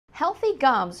Healthy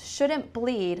gums shouldn't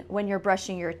bleed when you're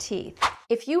brushing your teeth.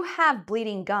 If you have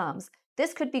bleeding gums,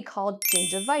 this could be called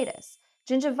gingivitis.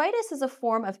 Gingivitis is a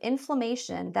form of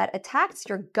inflammation that attacks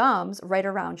your gums right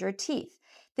around your teeth.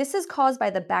 This is caused by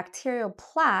the bacterial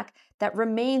plaque that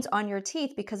remains on your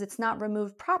teeth because it's not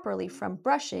removed properly from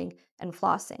brushing and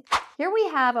flossing. Here we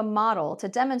have a model to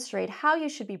demonstrate how you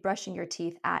should be brushing your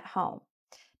teeth at home.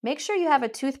 Make sure you have a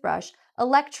toothbrush,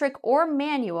 electric or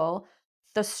manual.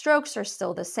 The strokes are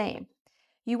still the same.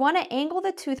 You want to angle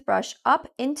the toothbrush up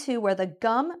into where the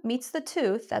gum meets the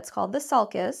tooth, that's called the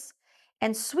sulcus,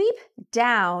 and sweep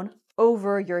down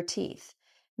over your teeth.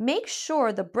 Make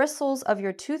sure the bristles of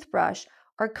your toothbrush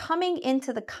are coming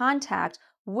into the contact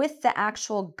with the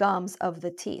actual gums of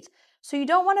the teeth. So you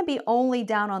don't want to be only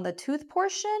down on the tooth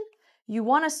portion. You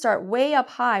want to start way up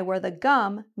high where the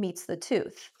gum meets the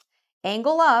tooth.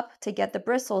 Angle up to get the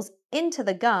bristles into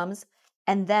the gums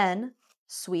and then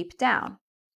sweep down.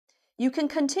 You can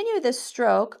continue this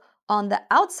stroke on the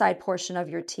outside portion of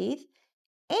your teeth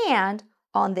and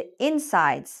on the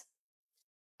insides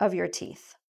of your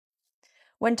teeth.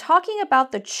 When talking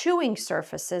about the chewing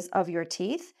surfaces of your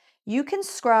teeth, you can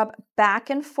scrub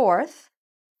back and forth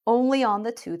only on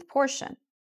the tooth portion.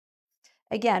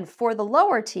 Again, for the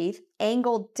lower teeth,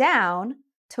 angle down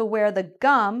to where the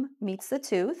gum meets the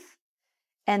tooth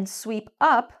and sweep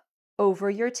up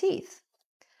over your teeth.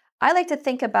 I like to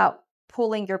think about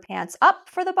pulling your pants up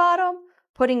for the bottom,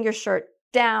 putting your shirt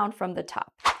down from the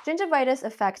top. Gingivitis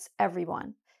affects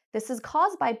everyone. This is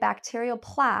caused by bacterial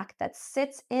plaque that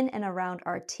sits in and around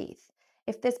our teeth.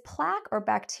 If this plaque or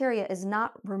bacteria is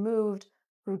not removed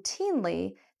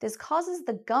routinely, this causes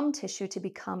the gum tissue to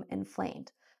become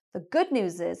inflamed. The good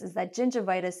news is that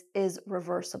gingivitis is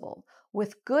reversible.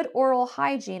 With good oral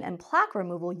hygiene and plaque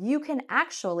removal, you can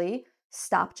actually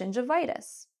stop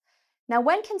gingivitis. Now,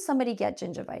 when can somebody get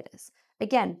gingivitis?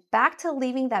 Again, back to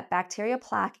leaving that bacterial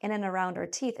plaque in and around our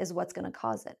teeth is what's going to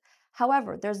cause it.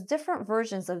 However, there's different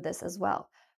versions of this as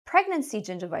well. Pregnancy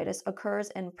gingivitis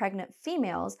occurs in pregnant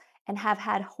females and have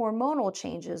had hormonal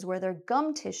changes where their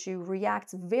gum tissue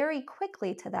reacts very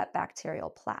quickly to that bacterial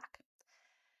plaque.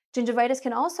 Gingivitis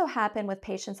can also happen with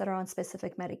patients that are on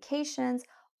specific medications,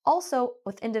 also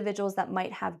with individuals that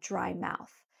might have dry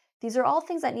mouth. These are all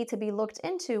things that need to be looked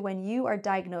into when you are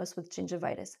diagnosed with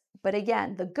gingivitis. But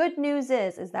again, the good news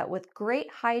is that with great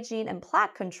hygiene and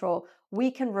plaque control, we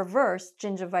can reverse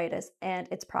gingivitis and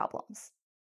its problems.